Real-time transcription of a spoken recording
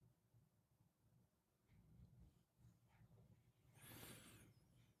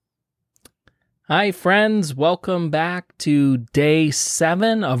Hi, friends. Welcome back to day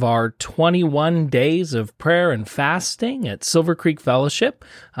 7 of our 21 days of prayer and fasting at Silver Creek Fellowship.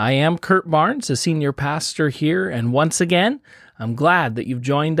 I am Kurt Barnes, the senior pastor here, and once again, I'm glad that you've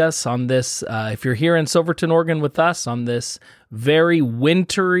joined us on this, if you're here in Silverton, Oregon with us on this very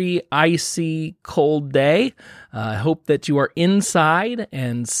wintry, icy, cold day. I hope that you are inside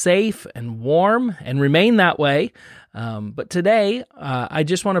and safe and warm and remain that way. But today, I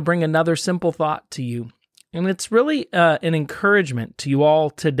just want to bring another simple thought to you. And it's really an encouragement to you all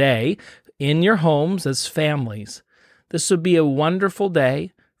today in your homes as families. This would be a wonderful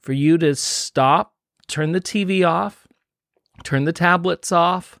day for you to stop, turn the TV off, turn the tablets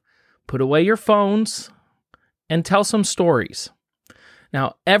off, put away your phones, and tell some stories.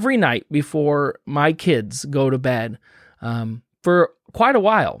 Now, every night before my kids go to bed, for quite a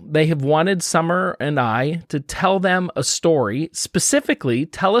while, they have wanted Summer and I to tell them a story, specifically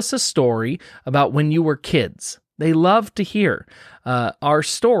tell us a story about when you were kids. They love to hear our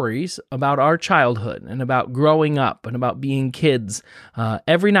stories about our childhood and about growing up and about being kids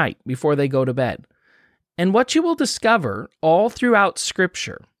every night before they go to bed. And what you will discover all throughout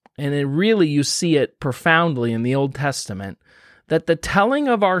Scripture, and you see it profoundly in the Old Testament, that the telling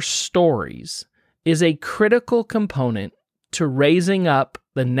of our stories is a critical component to raising up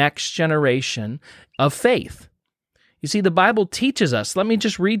the next generation of faith. You see, the Bible teaches us, let me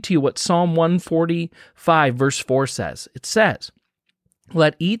just read to you what Psalm 145 verse 4 says. It says,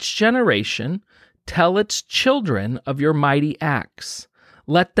 "Let each generation tell its children of your mighty acts.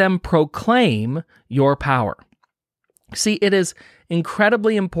 Let them proclaim your power." See, it is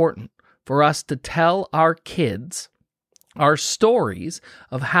incredibly important for us to tell our kids our stories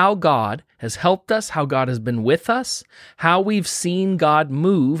of how God has helped us, how God has been with us, how we've seen God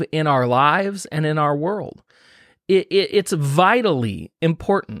move in our lives and in our world. It's vitally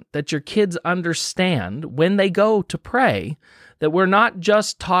important that your kids understand when they go to pray that we're not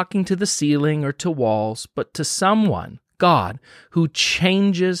just talking to the ceiling or to walls, but to someone, God, who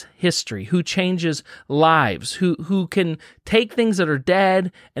changes history, who changes lives, who can take things that are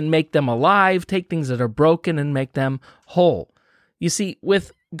dead and make them alive, take things that are broken and make them whole. You see,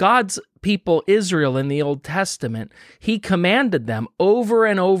 with God's people, Israel, in the Old Testament, He commanded them over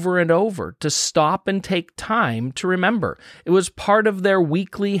and over and over to stop and take time to remember. It was part of their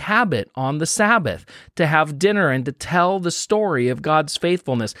weekly habit on the Sabbath to have dinner and to tell the story of God's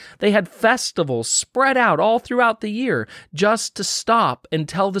faithfulness. They had festivals spread out all throughout the year just to stop and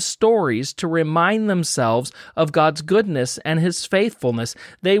tell the stories to remind themselves of God's goodness and His faithfulness.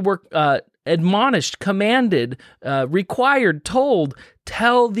 They were admonished, commanded, required, told,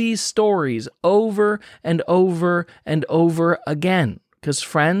 tell these stories over and over and over again. Because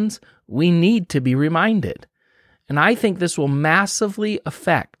friends, we need to be reminded. And I think this will massively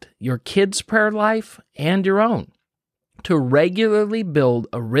affect your kids' prayer life and your own, to regularly build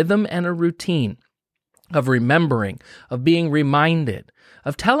a rhythm and a routine of remembering, of being reminded,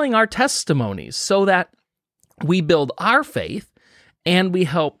 of telling our testimonies so that we build our faith and we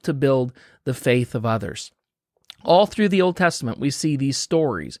help to build the faith of others. All through the Old Testament, we see these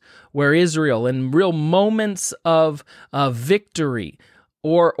stories where Israel, in real moments of victory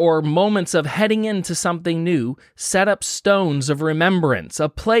or moments of heading into something new, set up stones of remembrance, a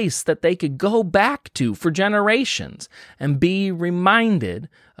place that they could go back to for generations and be reminded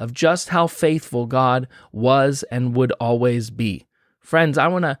of just how faithful God was and would always be. Friends, I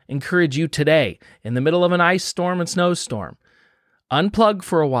want to encourage you today, in the middle of an ice storm and snowstorm, unplug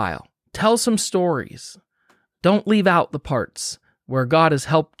for a while. Tell some stories. Don't leave out the parts where God has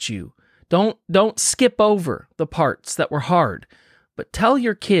helped you. Don't skip over the parts that were hard. But tell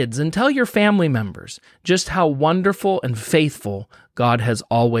your kids and tell your family members just how wonderful and faithful God has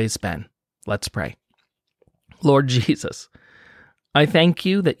always been. Let's pray. Lord Jesus, I thank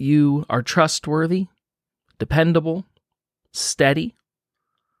you that you are trustworthy, dependable, steady,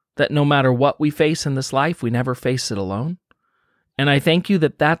 that no matter what we face in this life, we never face it alone. And I thank you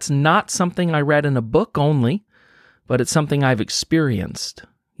that that's not something I read in a book only, but it's something I've experienced.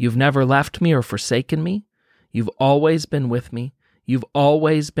 You've never left me or forsaken me. You've always been with me. You've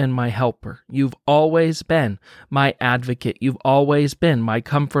always been my helper. You've always been my advocate. You've always been my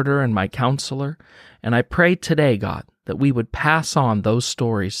comforter and my counselor. And I pray today, God, that we would pass on those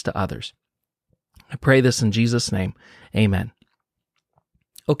stories to others. I pray this in Jesus' name. Amen.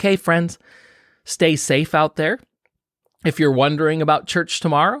 Okay, friends, stay safe out there. If you're wondering about church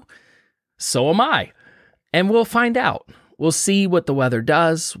tomorrow, so am I. And we'll find out. We'll see what the weather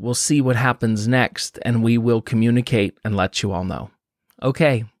does. We'll see what happens next, and we will communicate and let you all know.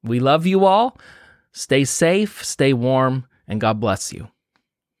 Okay, we love you all. Stay safe, stay warm, and God bless you.